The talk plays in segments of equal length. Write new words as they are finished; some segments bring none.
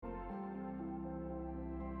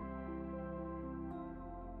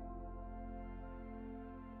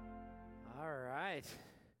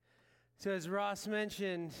So as Ross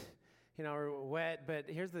mentioned, we're wet, but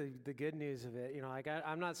here's the good news of it.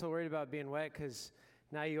 I'm not so worried about being wet because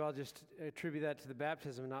now you all just attribute that to the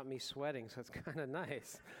baptism, not me sweating, so it's kind of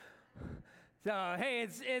nice. So, hey,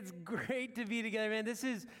 it's great to be together, man.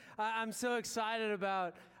 I'm so excited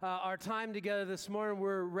about our time together this morning.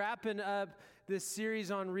 We're wrapping up this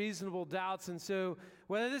series on reasonable doubts. And so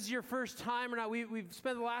whether this is your first time or not, we've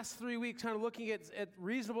spent the last 3 weeks kind of looking at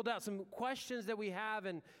reasonable doubts, some questions that we have,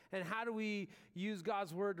 and how do we use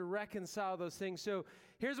God's word to reconcile those things. So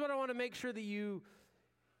here's what I want to make sure that you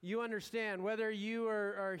understand, whether you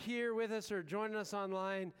are here with us or joining us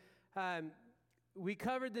online. We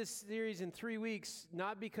covered this series in 3 weeks,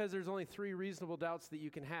 not because there's only 3 reasonable doubts that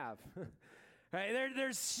you can have. Right?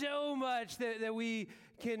 There's so much that we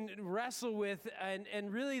can wrestle with,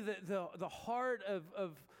 and really the heart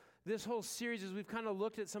of this whole series, as we've kind of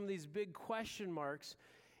looked at some of these big question marks,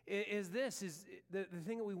 is the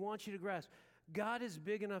thing that we want you to grasp. God is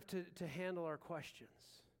big enough to handle our questions.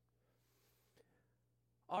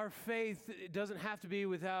 Our faith doesn't have to be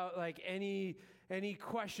without any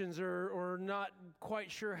questions or not quite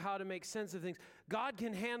sure how to make sense of things. God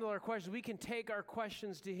can handle our questions. We can take our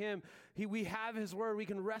questions to Him. We have His Word. We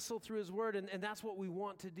can wrestle through His Word, and that's what we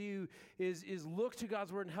want to do is look to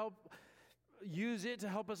God's Word and use it to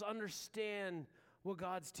help us understand what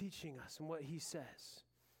God's teaching us and what He says.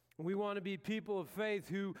 We want to be people of faith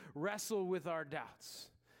who wrestle with our doubts.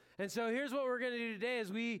 And so here's what we're going to do today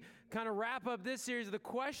as we kind of wrap up this series. The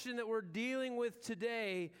question that we're dealing with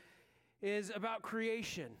today is about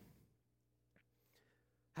creation.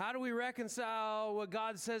 How do we reconcile what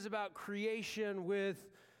God says about creation with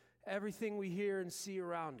everything we hear and see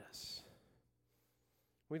around us?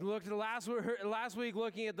 We looked at last week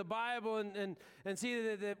looking at the Bible and see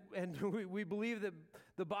that we believe that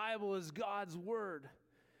the Bible is God's Word.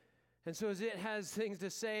 And so as it has things to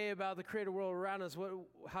say about the created world around us,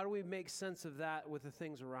 how do we make sense of that with the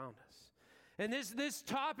things around us? And this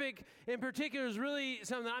topic in particular is really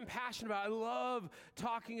something that I'm passionate about. I love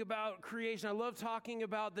talking about creation. I love talking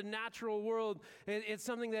about the natural world. It's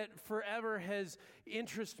something that forever has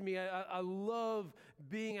interested me. I love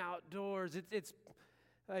being outdoors.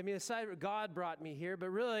 Aside God brought me here, but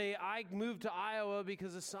really I moved to Iowa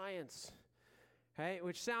because of science. Right?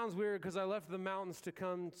 Which sounds weird because I left the mountains to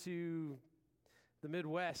come to the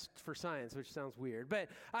Midwest for science, which sounds weird. But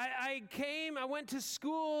I went to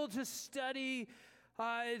school to study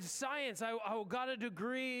science. I got a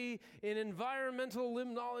degree in environmental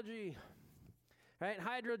limnology. Right?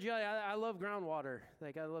 Hydrogeology. I love groundwater.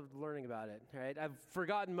 I love learning about it. Right? I've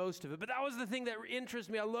forgotten most of it, but that was the thing that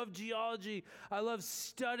interested me. I love geology. I love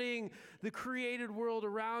studying the created world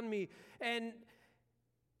around me. And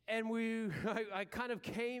I kind of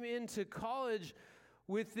came into college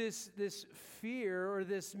with this fear or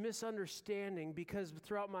this misunderstanding because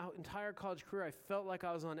throughout my entire college career, I felt like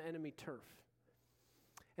I was on enemy turf.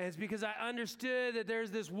 And it's because I understood that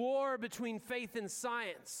there's this war between faith and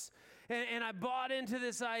science. And I bought into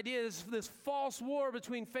this idea, this false war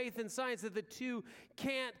between faith and science, that the two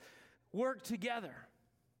can't work together.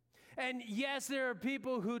 And yes, there are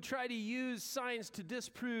people who try to use science to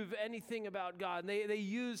disprove anything about God. And they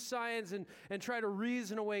use science and try to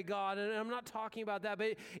reason away God. And I'm not talking about that.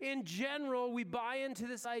 But in general, we buy into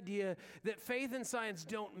this idea that faith and science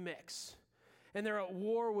don't mix. And they're at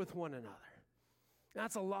war with one another.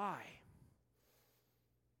 That's a lie.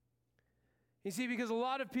 You see, because a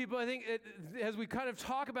lot of people, I think, as we kind of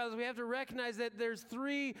talk about this, we have to recognize that there's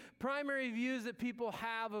 3 primary views that people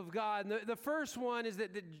have of God. And the first one is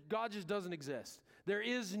that God just doesn't exist. There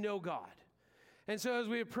is no God. And so as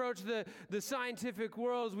we approach the scientific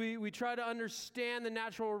world, we try to understand the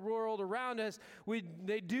natural world around us,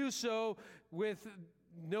 they do so with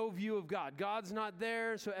no view of God. God's not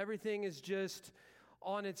there, so everything is just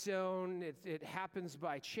on its own. It happens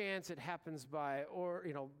by chance. It happens by,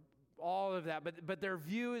 all of that, but their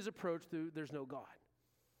view is approached through there's no God.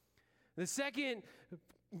 The second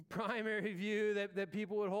primary view that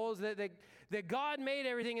people would hold is that God made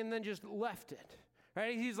everything and then just left it.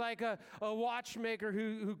 Right? He's like a watchmaker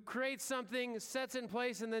who creates something, sets it in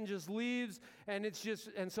place, and then just leaves, and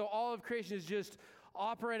so all of creation is just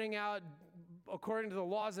operating out according to the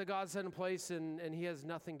laws that God set in place, and He has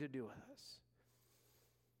nothing to do with us.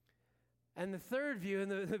 And the third view, and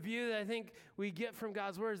the view that I think we get from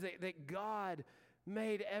God's word, is that God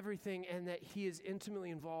made everything and that He is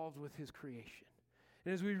intimately involved with His creation.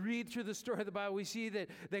 And as we read through the story of the Bible, we see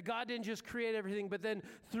that God didn't just create everything, but then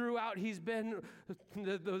throughout He's been,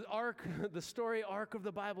 the story arc of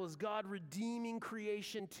the Bible is God redeeming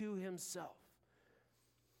creation to Himself.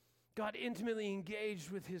 God intimately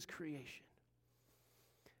engaged with His creation.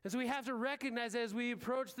 And so we have to recognize as we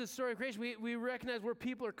approach the story of creation, we recognize where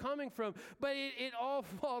people are coming from. But it all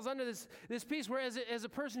falls under this piece where as a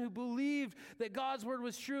person who believed that God's word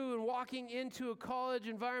was true and walking into a college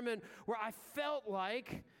environment where I felt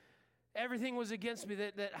like everything was against me,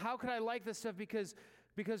 that how could I like this stuff? Because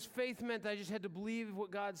faith meant that I just had to believe what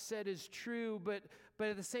God said is true, but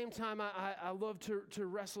at the same time, I love to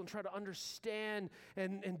wrestle and try to understand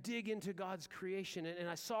and dig into God's creation. And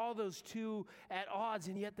I saw those two at odds,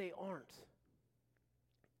 and yet they aren't.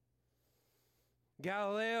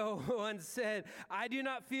 Galileo once said, "I do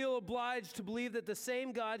not feel obliged to believe that the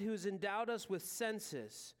same God who has endowed us with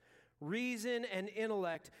senses, reason, and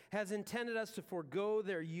intellect has intended us to forego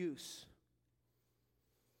their use."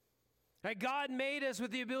 Right? God made us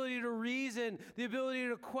with the ability to reason, the ability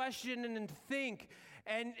to question and think,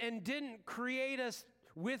 and didn't create us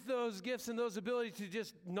with those gifts and those abilities to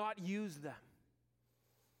just not use them.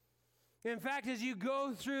 In fact, as you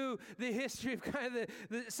go through the history of kind of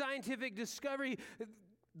the scientific discovery,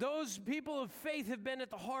 those people of faith have been at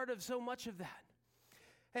the heart of so much of that.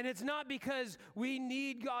 And it's not because we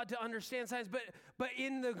need God to understand science, but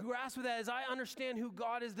in the grasp of that, as I understand who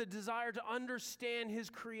God is, the desire to understand his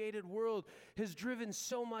created world has driven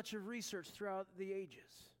so much of research throughout the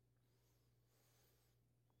ages.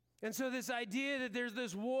 And so this idea that there's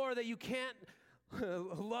this war that you can't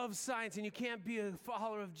love science and you can't be a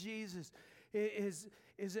follower of Jesus is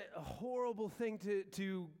a horrible thing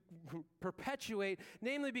to perpetuate,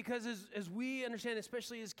 namely because as we understand,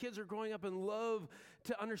 especially as kids are growing up and love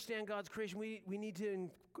to understand God's creation, we need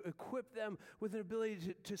to equip them with an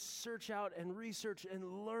ability to search out and research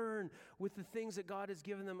and learn with the things that God has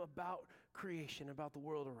given them about creation, about the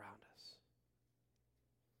world around us.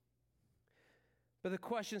 But the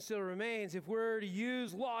question still remains, if we're to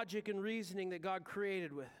use logic and reasoning that God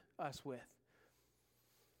created us with,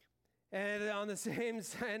 and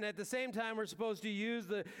at the same time, we're supposed to use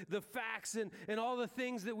the facts and all the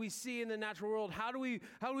things that we see in the natural world. How do we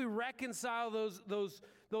reconcile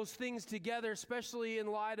those things together, especially in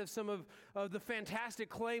light of some of the fantastic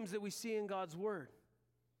claims that we see in God's word?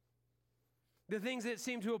 The things that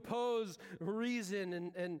seem to oppose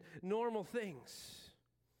reason and normal things.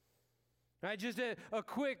 Right, just a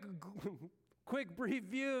quick brief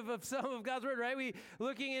view of some of God's word, right? We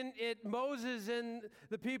looking at Moses and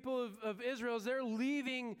the people of Israel as they're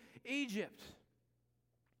leaving Egypt.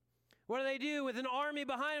 What do they do? With an army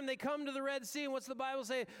behind them, they come to the Red Sea. And what's the Bible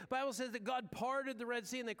say? The Bible says that God parted the Red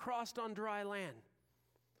Sea and they crossed on dry land.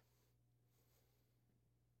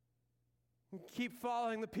 Keep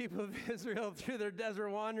following the people of Israel through their desert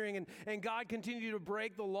wandering, and God continued to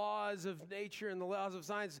break the laws of nature and the laws of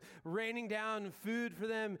science, raining down food for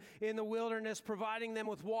them in the wilderness, providing them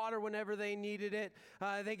with water whenever they needed it.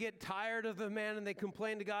 They get tired of the man and they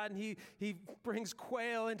complain to God, and he brings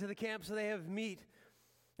quail into the camp so they have meat.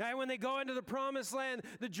 Right, when they go into the promised land,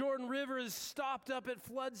 the Jordan River is stopped up at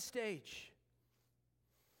flood stage.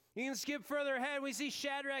 You can skip further ahead. We see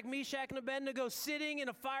Shadrach, Meshach, and Abednego sitting in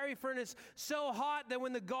a fiery furnace so hot that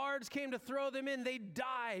when the guards came to throw them in, they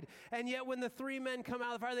died. And yet when the three men come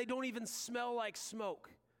out of the fire, they don't even smell like smoke.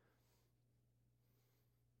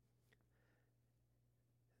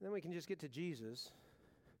 Then we can just get to Jesus.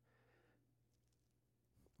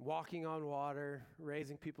 Walking on water,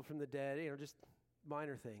 raising people from the dead, just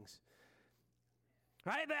minor things.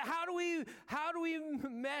 Right? But how do we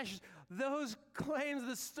mesh those claims,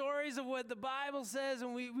 the stories of what the Bible says,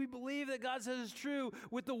 and we believe that God says is true,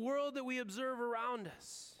 with the world that we observe around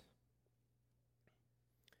us?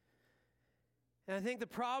 And I think the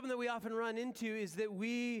problem that we often run into is that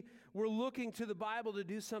we're looking to the Bible to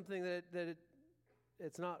do something that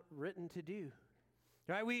it's not written to do.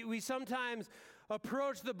 Right? We sometimes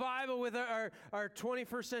approach the Bible with our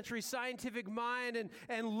 21st century scientific mind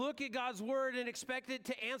and look at God's word and expect it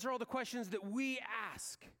to answer all the questions that we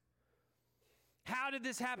ask. How did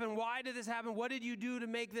this happen? Why did this happen? What did you do to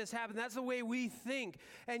make this happen? That's the way we think.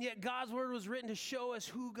 And yet God's word was written to show us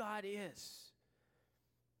who God is.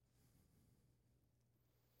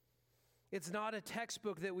 It's not a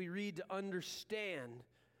textbook that we read to understand.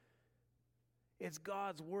 It's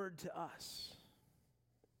God's word to us.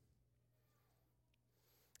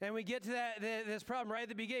 And we get to this problem right at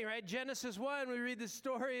the beginning, right? Genesis 1, we read the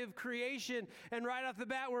story of creation, and right off the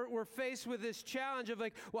bat, we're faced with this challenge of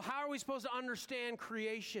well, how are we supposed to understand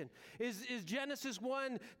creation? Is Genesis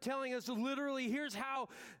 1 telling us literally, here's how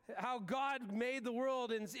God made the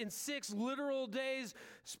world in 6 literal days,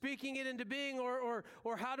 speaking it into being, or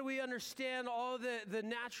how do we understand all the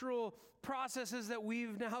natural processes that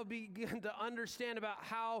we've now begun to understand about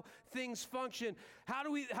how things function? How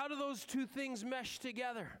do those two things mesh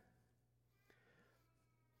together?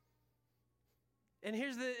 And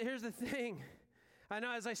here's the thing. I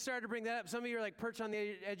know as I started to bring that up, some of you are like perched on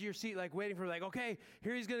the edge of your seat, like waiting for like, okay,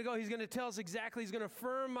 here he's going to go. He's going to tell us exactly. He's going to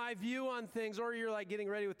affirm my view on things. Or you're like getting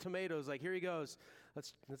ready with tomatoes, like here he goes.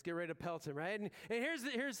 Let's get ready to pelt him, right? And here's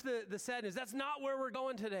the sadness. That's not where we're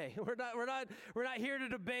going today. We're not here to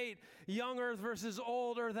debate young earth versus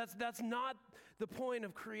old earth. That's not the point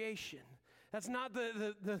of creation. That's not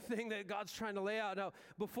the thing that God's trying to lay out. Now,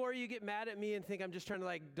 before you get mad at me and think I'm just trying to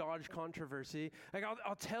like dodge controversy, like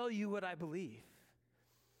I'll tell you what I believe.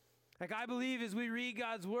 Like I believe as we read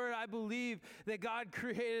God's word, I believe that God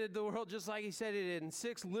created the world just like he said he did. In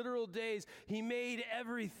 6 literal days, he made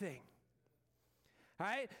everything. All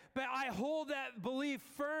right? But I hold that belief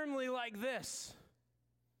firmly like this,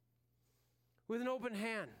 with an open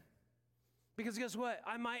hand. Because guess what?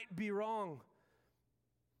 I might be wrong.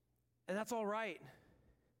 And that's all right.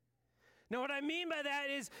 Now, what I mean by that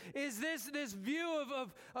is this view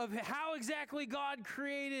of how exactly God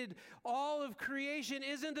created all of creation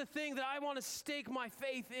isn't the thing that I want to stake my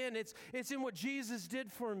faith in. It's in what Jesus did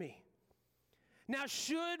for me. Now,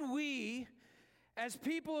 should we, as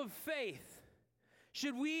people of faith,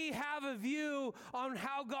 should we have a view on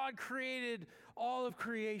how God created all of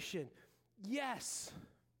creation? Yes.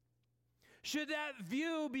 Should that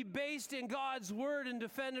view be based in God's word and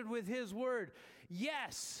defended with his word?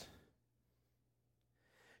 Yes.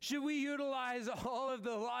 Should we utilize all of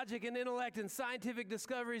the logic and intellect and scientific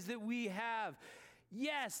discoveries that we have?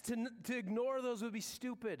 Yes. To ignore those would be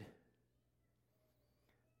stupid.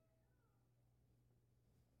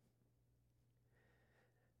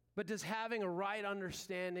 But does having a right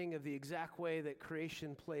understanding of the exact way that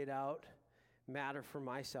creation played out matter for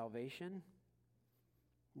my salvation?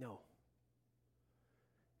 No,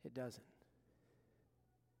 it doesn't.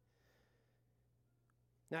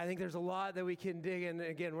 Now, I think there's a lot that we can dig in.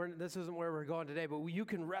 Again, this isn't where we're going today, but you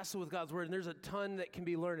can wrestle with God's word, and there's a ton that can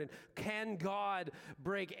be learned. And can God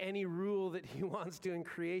break any rule that he wants to in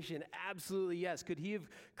creation? Absolutely, yes. Could he have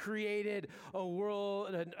created a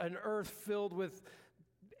world, an earth filled with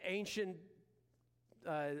ancient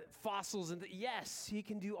fossils? And yes, he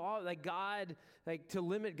can do all. Like God, like to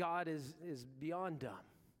limit God is beyond dumb.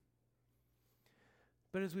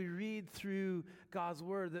 But as we read through God's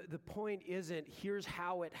word, the point isn't, here's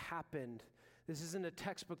how it happened. This isn't a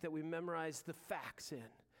textbook that we memorize the facts in.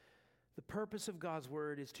 The purpose of God's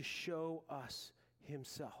word is to show us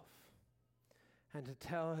himself and to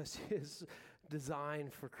tell us his design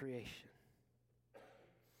for creation.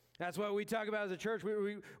 That's what we talk about as a church.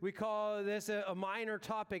 We call this a minor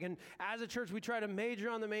topic. And as a church, we try to major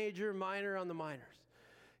on the major, minor on the minors.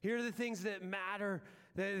 Here are the things that matter,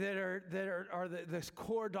 that are the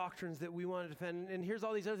core doctrines that we want to defend. And here's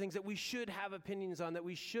all these other things that we should have opinions on, that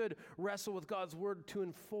we should wrestle with God's word to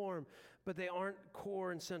inform, but they aren't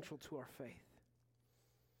core and central to our faith.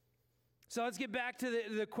 So let's get back to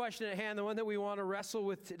the question at hand, the one that we want to wrestle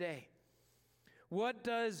with today. What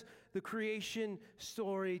does the creation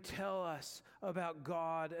story tell us about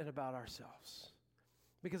God and about ourselves?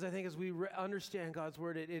 Because I think as we understand God's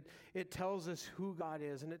word, it tells us who God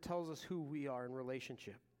is, and it tells us who we are in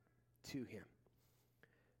relationship to him.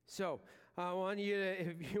 So I want you to,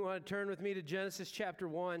 if you want to turn with me to Genesis chapter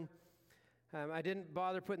 1. I didn't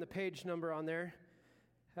bother putting the page number on there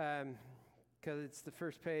because it's the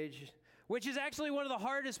first page, which is actually one of the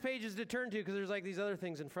hardest pages to turn to because there's like these other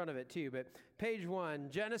things in front of it too. But page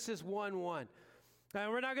 1, Genesis 1:1.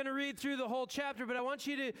 We're not going to read through the whole chapter, but I want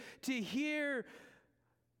you to hear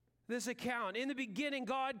this account. In the beginning,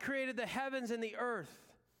 God created the heavens and the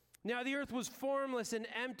earth. Now the earth was formless and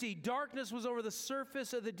empty. Darkness was over the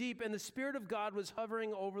surface of the deep, and the Spirit of God was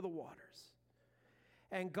hovering over the waters.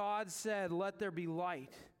 And God said, "Let there be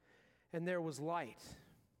light." And there was light.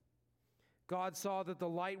 God saw that the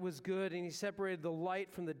light was good, and he separated the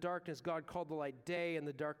light from the darkness. God called the light day, and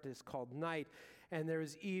the darkness called night. And there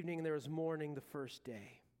was evening, and there was morning the first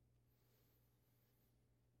day.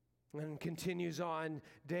 And continues on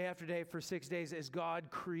day after day for 6 days as God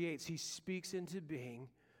creates. He speaks into being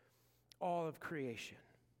all of creation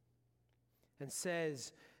and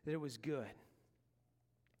says that it was good.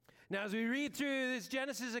 Now, as we read through this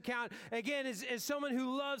Genesis account, again, as someone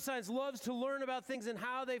who loves science, loves to learn about things and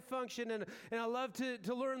how they function, and I love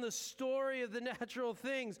to learn the story of the natural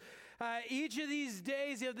things, each of these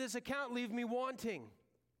days of this account leave me wanting.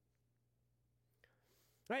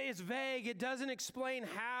 Right? It's vague. It doesn't explain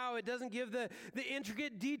how. It doesn't give the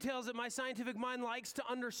intricate details that my scientific mind likes to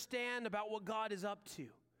understand about what God is up to.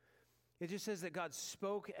 It just says that God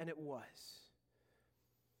spoke and it was.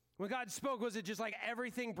 When God spoke, was it just like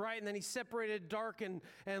everything bright and then he separated dark and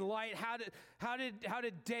light? How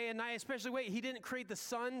did day and night, especially he didn't create the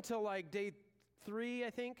sun till like day 3, I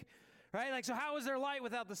think. Right? Like, so how is there light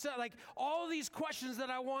without the sun? Like, all these questions that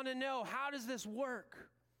I want to know. How does this work?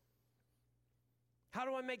 How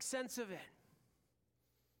do I make sense of it?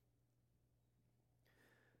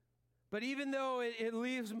 But even though it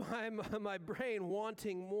leaves my brain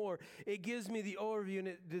wanting more, it gives me the overview,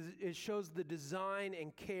 and it shows the design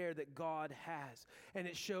and care that God has. And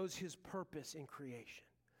it shows his purpose in creation.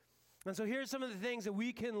 And so here's some of the things that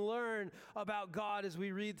we can learn about God as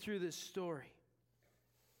we read through this story.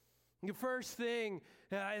 The first thing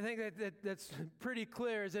I think that's pretty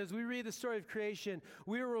clear is as we read the story of creation,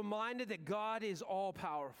 we are reminded that God is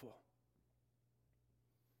all-powerful.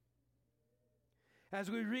 As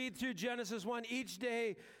we read through Genesis 1, each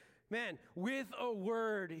day, man, with a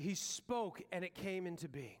word, he spoke and it came into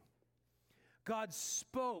being. God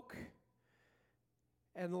spoke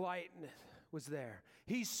and light was there.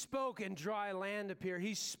 He spoke and dry land appeared.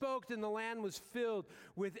 He spoke and the land was filled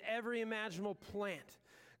with every imaginable plant.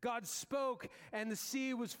 God spoke and the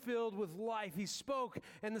sea was filled with life. He spoke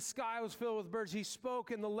and the sky was filled with birds. He spoke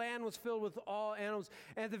and the land was filled with all animals.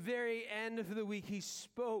 And at the very end of the week, he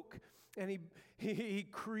spoke and he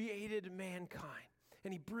created mankind.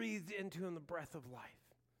 And he breathed into him the breath of life.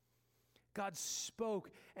 God spoke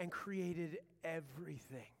and created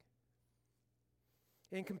everything.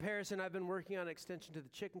 In comparison, I've been working on an extension to the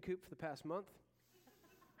chicken coop for the past month.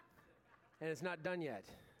 And it's not done yet.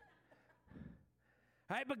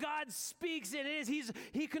 Right, but God speaks and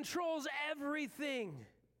he controls everything.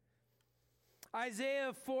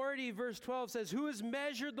 Isaiah 40 verse 12 says, "Who has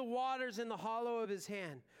measured the waters in the hollow of his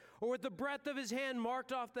hand, or with the breadth of his hand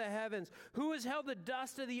marked off the heavens? Who has held the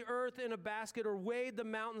dust of the earth in a basket, or weighed the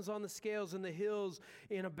mountains on the scales and the hills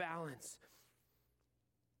in a balance?"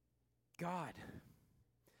 God.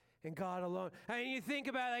 And God alone. And you think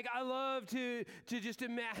about it, like, I love to just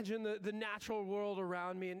imagine the natural world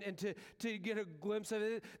around me and to get a glimpse of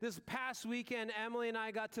it. This past weekend, Emily and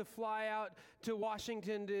I got to fly out to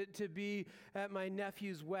Washington to be at my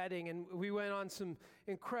nephew's wedding. And we went on some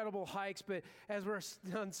incredible hikes. But as we're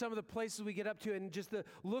on some of the places we get up to, and just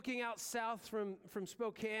looking out south from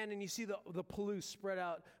Spokane, and you see the Palouse spread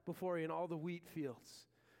out before you and all the wheat fields.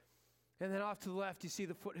 And then off to the left, you see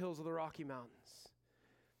the foothills of the Rocky Mountains.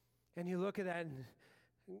 And you look at that, and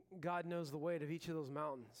God knows the weight of each of those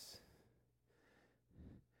mountains.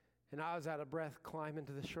 And I was out of breath climbing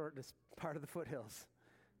to the shortest part of the foothills.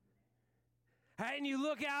 And you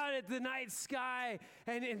look out at the night sky,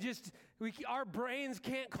 and just our brains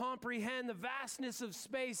can't comprehend the vastness of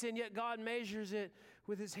space, and yet God measures it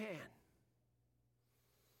with his hand.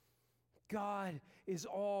 God is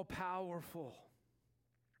all-powerful.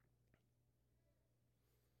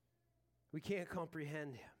 We can't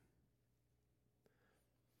comprehend him.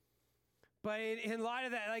 But in light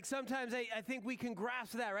of that, like, sometimes I think we can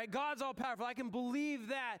grasp that, right? God's all powerful. I can believe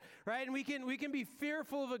that, right? And we can be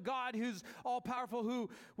fearful of a God who's all powerful, who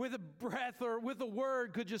with a breath or with a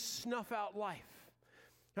word could just snuff out life.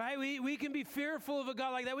 Right? We can be fearful of a God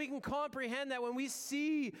like that. We can comprehend that when we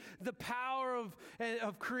see the power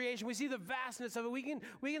of creation. We see the vastness of it. We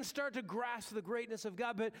can start to grasp the greatness of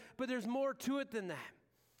God. But there's more to it than that.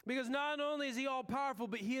 Because not only is he all powerful,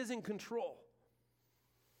 but he is in control.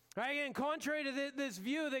 Right? And contrary to this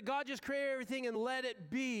view that God just created everything and let it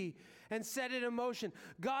be and set it in motion,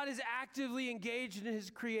 God is actively engaged in his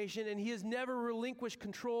creation, and he has never relinquished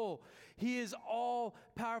control. He is all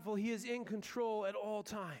powerful. He is in control at all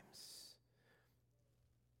times.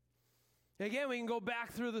 Again, we can go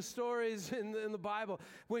back through the stories in the Bible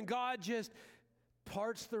when God just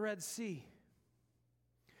parts the Red Sea.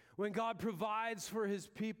 When God provides for his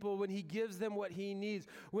people, when he gives them what he needs.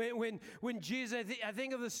 When Jesus, I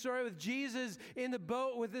think of the story with Jesus in the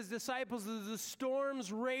boat with his disciples, the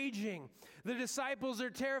storm's raging. The disciples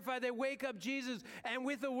are terrified. They wake up Jesus, and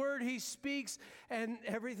with a word he speaks, and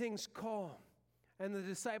everything's calm. And the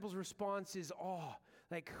disciples' response is awe.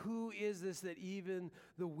 Like, who is this that even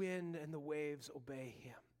the wind and the waves obey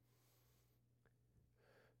him?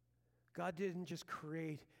 God didn't just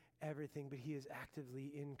create everything, but he is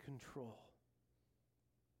actively in control.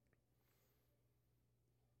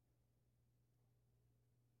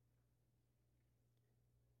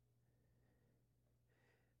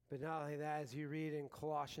 But not only that, as you read in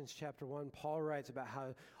Colossians chapter 1, Paul writes about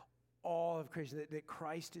how all of creation, that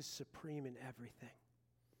Christ is supreme in everything.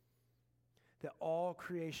 That all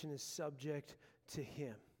creation is subject to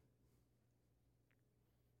him.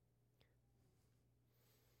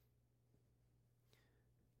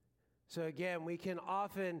 So again, we can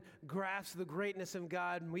often grasp the greatness of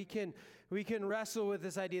God, and we can wrestle with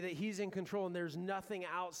this idea that he's in control and there's nothing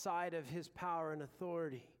outside of his power and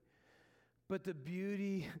authority. But the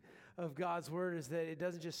beauty of God's word is that it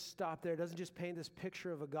doesn't just stop there. It doesn't just paint this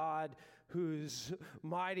picture of a God who's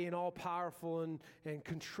mighty and all-powerful and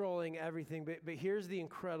controlling everything. But here's the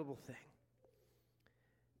incredible thing.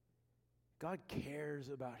 God cares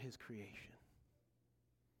about his creation.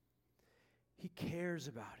 He cares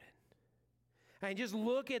about it. And just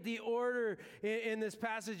look at the order in this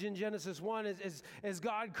passage in Genesis 1 as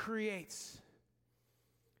God creates.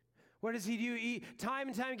 What does he do? Time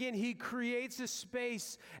and time again, he creates a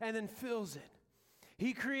space and then fills it.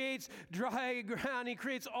 He creates dry ground. He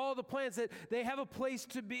creates all the plants that they have a place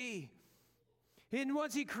to be. And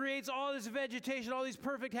once he creates all this vegetation, all these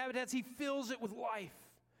perfect habitats, he fills it with life.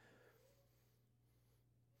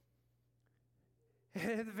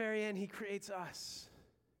 And at the very end, he creates us.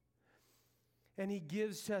 And he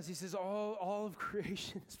gives to us, he says, all of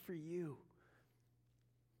creation is for you.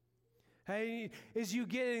 Hey, as you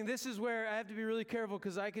getting, this is where I have to be really careful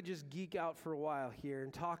because I could just geek out for a while here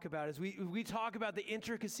and talk about it. As we talk about the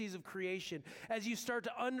intricacies of creation, as you start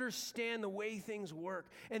to understand the way things work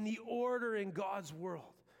and the order in God's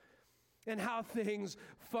world and how things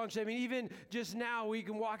function. I mean, even just now we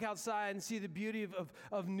can walk outside and see the beauty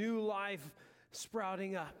of new life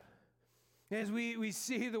sprouting up. As we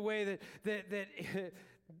see the way that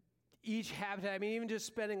each habitat, I mean, even just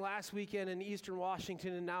spending last weekend in eastern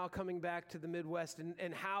Washington and now coming back to the Midwest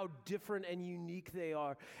and how different and unique they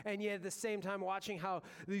are. And yet at the same time watching how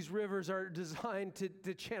these rivers are designed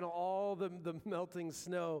to channel all the melting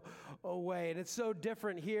snow away. And it's so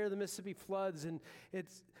different here, the Mississippi floods, and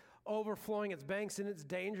it's overflowing its banks, and it's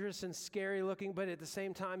dangerous and scary looking, but at the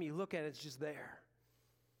same time you look at it, it's just there.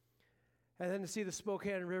 And then to see the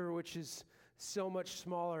Spokane River, which is so much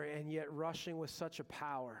smaller and yet rushing with such a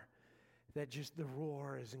power that just the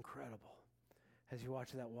roar is incredible as you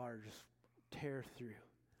watch that water just tear through.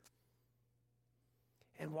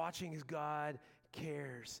 And watching as God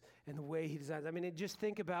cares and the way he designs. I mean, just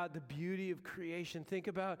think about the beauty of creation. Think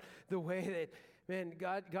about the way that, man,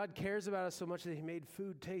 God cares about us so much that he made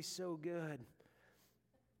food taste so good.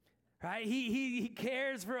 Right? He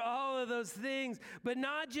cares for all of those things, but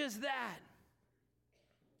not just that.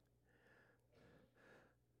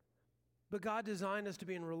 But God designed us to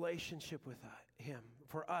be in relationship with him,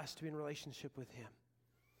 for us to be in relationship with him.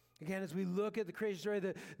 Again, as we look at the creation story,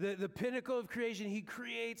 the pinnacle of creation, he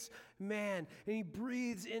creates man, and he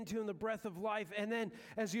breathes into him the breath of life. And then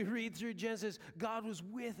as you read through Genesis, God was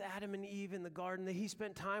with Adam and Eve in the garden, that he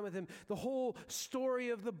spent time with him. The whole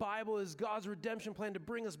story of the Bible is God's redemption plan to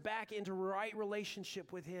bring us back into right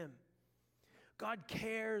relationship with him. God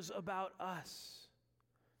cares about us.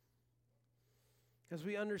 As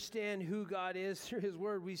we understand who God is through his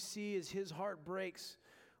word, we see as his heart breaks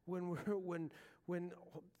when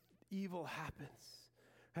evil happens.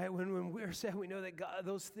 Right? When we're sad, we know that God,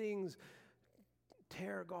 those things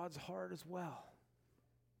tear God's heart as well.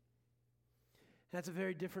 That's a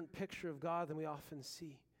very different picture of God than we often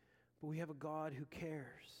see. But we have a God who cares.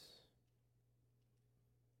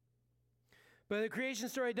 But the creation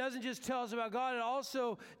story doesn't just tell us about God, it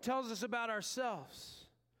also tells us about ourselves.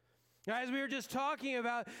 As we were just talking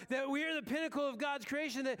about, that we are the pinnacle of God's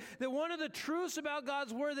creation, that one of the truths about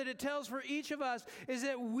God's word that it tells for each of us is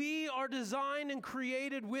that we are designed and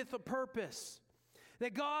created with a purpose.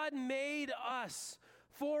 That God made us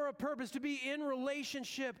for a purpose, to be in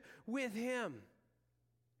relationship with him.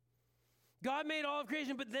 God made all of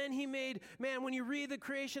creation, but then he made man. When you read the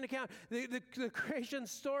creation account, the creation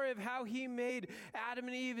story of how he made Adam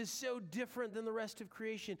and Eve is so different than the rest of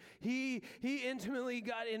creation. He intimately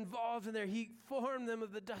got involved in there. He formed them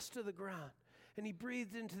of the dust of the ground, and he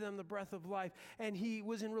breathed into them the breath of life, and he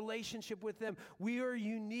was in relationship with them. We are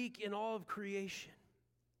unique in all of creation.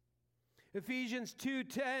 Ephesians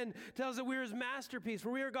 2:10 tells that we are his masterpiece,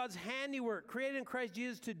 for we are God's handiwork, created in Christ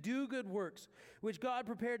Jesus to do good works, which God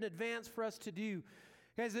prepared in advance for us to do.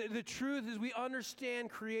 Guys, the truth is we understand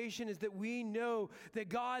creation is that we know that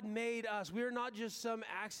God made us. We are not just some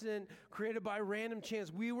accident created by random chance.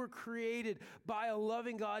 We were created by a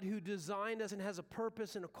loving God who designed us and has a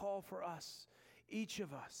purpose and a call for us, each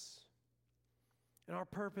of us. And our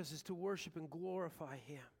purpose is to worship and glorify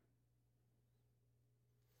him.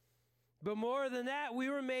 But more than that,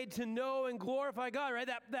 we were made to know and glorify God, right?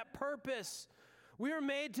 That purpose. We were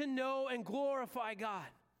made to know and glorify God.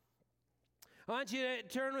 I want you to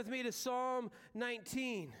turn with me to Psalm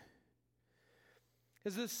 19.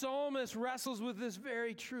 As the psalmist wrestles with this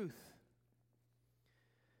very truth.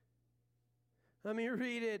 Let me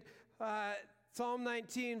read it. Psalm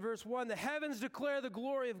 19, verse 1. The heavens declare the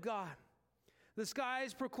glory of God. The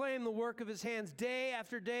skies proclaim the work of his hands. Day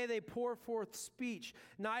after day they pour forth speech.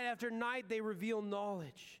 Night after night they reveal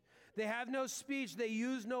knowledge. They have no speech. They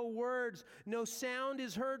use no words. No sound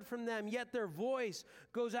is heard from them, yet their voice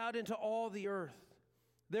goes out into all the earth,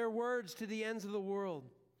 their words to the ends of the world.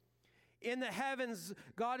 In the heavens,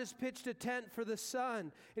 God has pitched a tent for the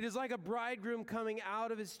sun. It is like a bridegroom coming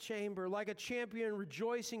out of his chamber, like a champion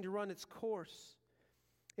rejoicing to run its course.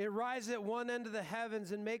 It rises at one end of the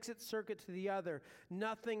heavens and makes its circuit to the other.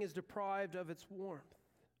 Nothing is deprived of its warmth.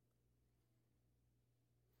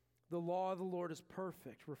 The law of the Lord is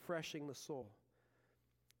perfect, refreshing the soul.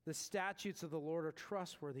 The statutes of the Lord are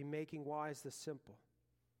trustworthy, making wise the simple.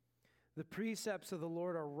 The precepts of the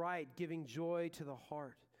Lord are right, giving joy to the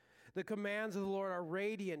heart. The commands of the Lord are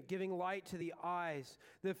radiant, giving light to the eyes.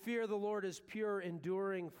 The fear of the Lord is pure,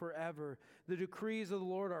 enduring forever. The decrees of the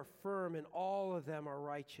Lord are firm, and all of them are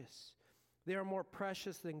righteous. They are more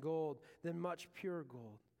precious than gold, than much pure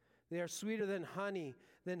gold. They are sweeter than honey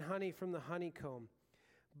from the honeycomb.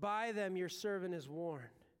 By them your servant is warned.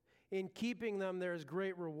 In keeping them there is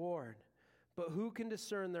great reward. But who can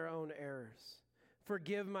discern their own errors?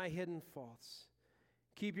 Forgive my hidden faults.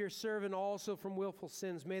 Keep your servant also from willful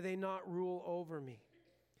sins. May they not rule over me.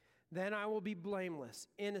 Then I will be blameless,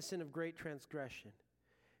 innocent of great transgression.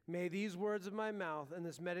 May these words of my mouth and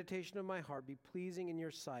this meditation of my heart be pleasing in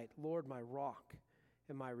your sight, Lord, my rock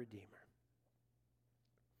and my redeemer.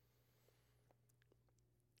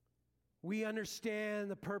 We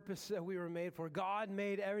understand the purpose that we were made for. God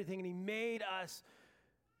made everything, and he made us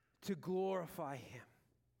to glorify him.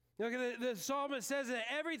 Look at the psalmist says that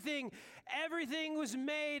everything was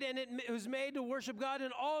made, and it was made to worship God,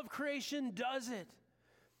 and all of creation does it.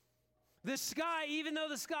 The sky, even though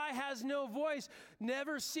the sky has no voice,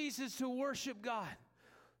 never ceases to worship God.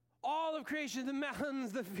 All of creation, the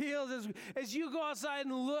mountains, the fields, as you go outside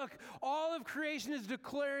and look, all of creation is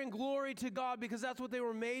declaring glory to God because that's what they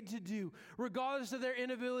were made to do, regardless of their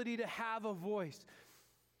inability to have a voice.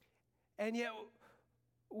 And yet,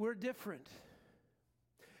 we're different.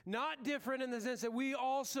 Not different in the sense that we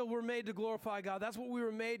also were made to glorify God. That's what we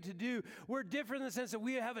were made to do. We're different in the sense that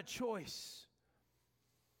we have a choice.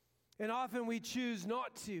 And often we choose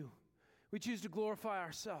not to. We choose to glorify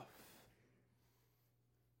ourselves.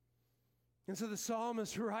 And so the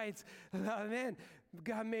psalmist writes, man,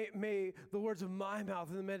 God, may the words of my mouth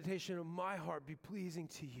and the meditation of my heart be pleasing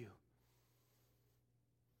to you.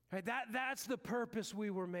 Right? That's the purpose we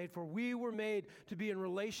were made for. We were made to be in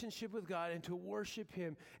relationship with God and to worship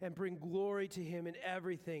him and bring glory to him in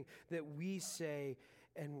everything that we say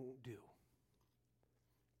and do.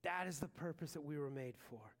 That is the purpose that we were made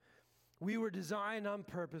for. We were designed on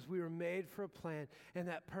purpose. We were made for a plan, and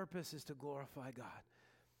that purpose is to glorify God.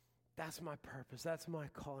 That's my purpose. That's my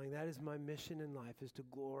calling. That is my mission in life, is to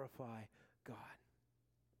glorify God.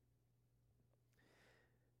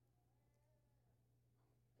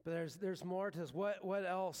 But there's more to us. What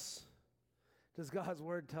else does God's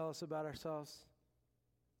word tell us about ourselves?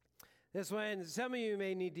 This one, some of you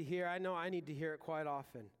may need to hear. I know I need to hear it quite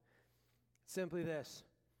often. Simply this.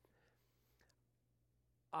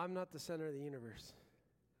 I'm not the center of the universe.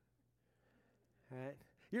 Right?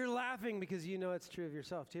 You're laughing because you know it's true of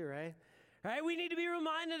yourself too, right? Right? We need to be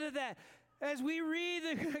reminded of that. As we read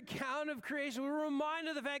the account of creation, we're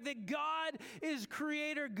reminded of the fact that God is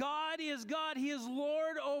creator. God is God. He is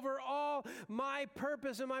Lord over all. My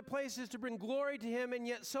purpose and my place is to bring glory to him, and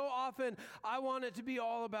yet so often I want it to be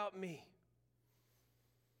all about me.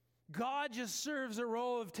 God just serves a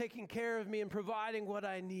role of taking care of me and providing what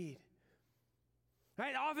I need.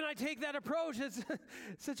 Right? Often I take that approach. It's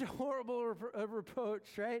such a horrible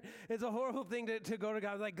reproach, right? It's a horrible thing to go to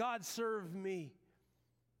God. Like, God, serve me.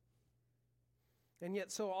 And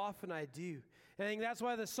yet so often I do. And I think that's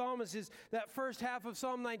why the psalmist is, that first half of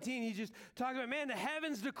Psalm 19, he's just talking about, man, the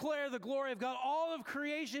heavens declare the glory of God. All of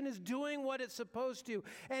creation is doing what it's supposed to.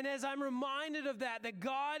 And as I'm reminded of that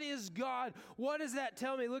God is God, what does that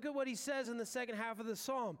tell me? Look at what he says in the second half of the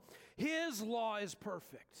psalm. His law is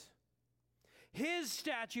perfect. His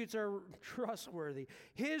statutes are trustworthy.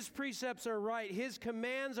 His precepts are right. His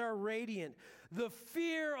commands are radiant. The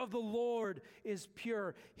fear of the Lord is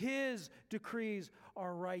pure. His decrees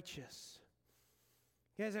are righteous.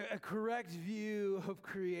 He has a correct view of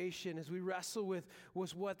creation as we wrestle with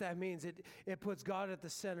what that means. It puts God at the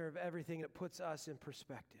center of everything. It puts us in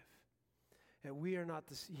perspective. And we are not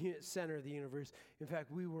the center of the universe. In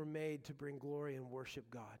fact, we were made to bring glory and worship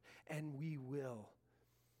God. And we will.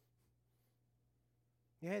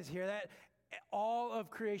 You guys hear that? All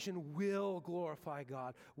of creation will glorify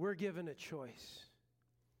God. We're given a choice.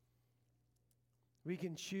 We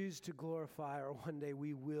can choose to glorify, or one day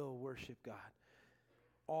we will worship God.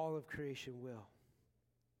 All of creation will.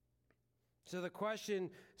 So the question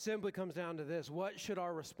simply comes down to this: what should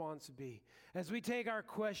our response be? As we take our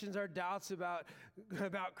questions, our doubts about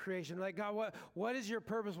creation, like, God, what is your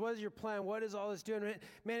purpose? What is your plan? What is all this doing?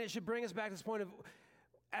 Man, it should bring us back to this point of,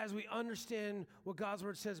 as we understand what God's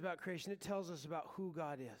word says about creation, it tells us about who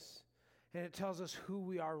God is. And it tells us who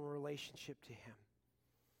we are in relationship to him.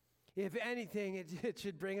 If anything, it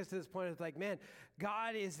should bring us to this point of like, man,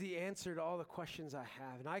 God is the answer to all the questions I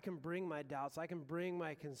have. And I can bring my doubts. I can bring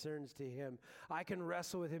my concerns to him. I can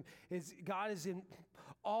wrestle with him. God is in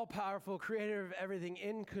all-powerful, creator of everything,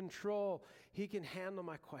 in control. He can handle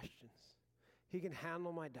my questions. He can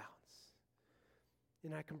handle my doubts.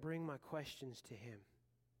 And I can bring my questions to him.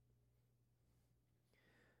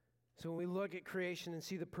 So when we look at creation and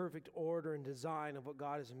see the perfect order and design of what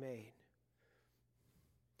God has made,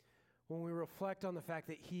 when we reflect on the fact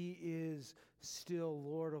that he is still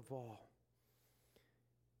Lord of all,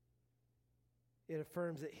 it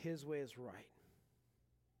affirms that his way is right.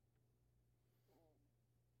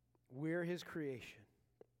 We're his creation.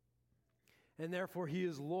 And therefore he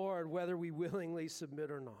is Lord whether we willingly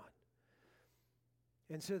submit or not.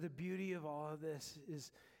 And so the beauty of all of this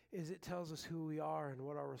is it tells us who we are and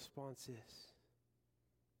what our response is.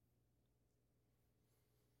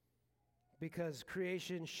 Because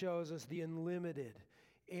creation shows us the unlimited,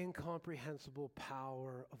 incomprehensible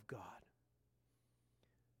power of God.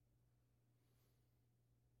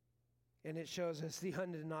 And it shows us the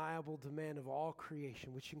undeniable demand of all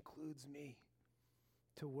creation, which includes me,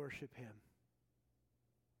 to worship him.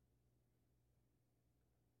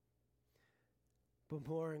 But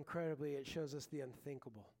more incredibly, it shows us the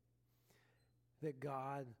unthinkable. That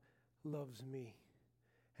God loves me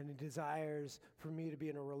and he desires for me to be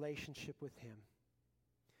in a relationship with him.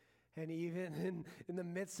 And even in the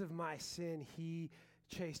midst of my sin, he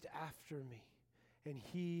chased after me and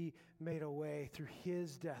he made a way through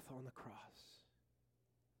his death on the cross.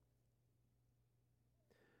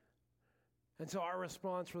 And so our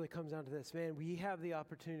response really comes down to this: man, we have the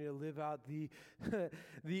opportunity to live out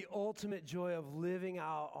the ultimate joy of living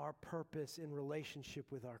out our purpose in relationship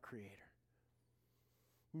with our Creator.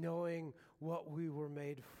 Knowing what we were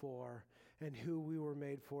made for and who we were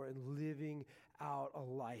made for, and living out a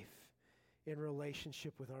life in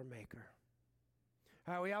relationship with our Maker.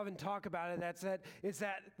 We often talk about it. It's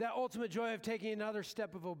that ultimate joy of taking another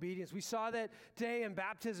step of obedience. We saw that today in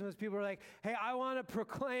baptism as people were like, hey, I want to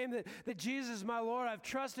proclaim that Jesus is my Lord. I've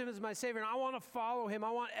trusted him as my Savior, and I want to follow him.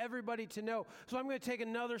 I want everybody to know. So I'm going to take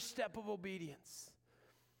another step of obedience.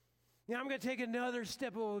 Now I'm going to take another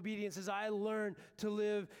step of obedience as I learn to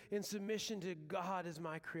live in submission to God as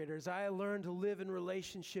my Creator, as I learn to live in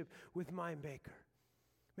relationship with my Maker.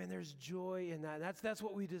 Man, there's joy in that. That's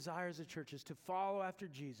what we desire as a church, is to follow after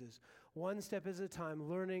Jesus, one step at a time,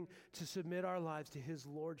 learning to submit our lives to his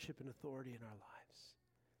lordship and authority in our lives.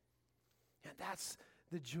 And that's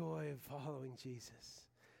the joy of following Jesus.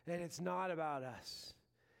 And it's not about us.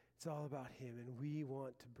 It's all about him, and we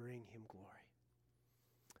want to bring him glory.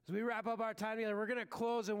 As we wrap up our time together, we're going to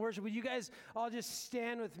close in worship. Will you guys all just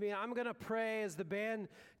stand with me? I'm going to pray as the band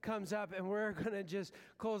comes up, and we're going to just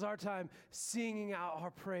close our time singing out our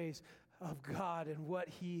praise of God and what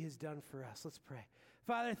he has done for us. Let's pray.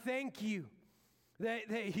 Father, thank you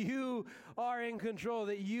that you are in control,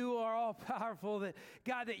 that you are all powerful, that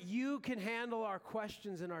God, that you can handle our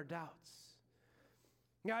questions and our doubts.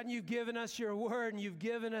 God, you've given us your word, and you've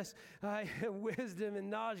given us wisdom and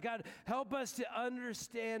knowledge. God, help us to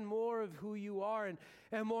understand more of who you are,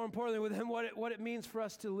 and more importantly, with him, what it means for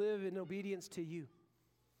us to live in obedience to you.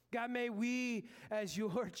 God, may we, as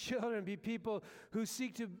your children, be people who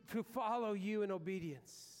seek to follow you in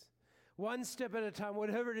obedience. One step at a time,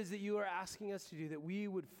 whatever it is that you are asking us to do, that we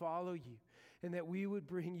would follow you, and that we would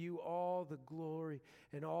bring you all the glory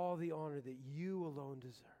and all the honor that you alone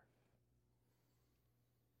deserve.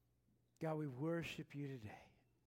 God, we worship you today.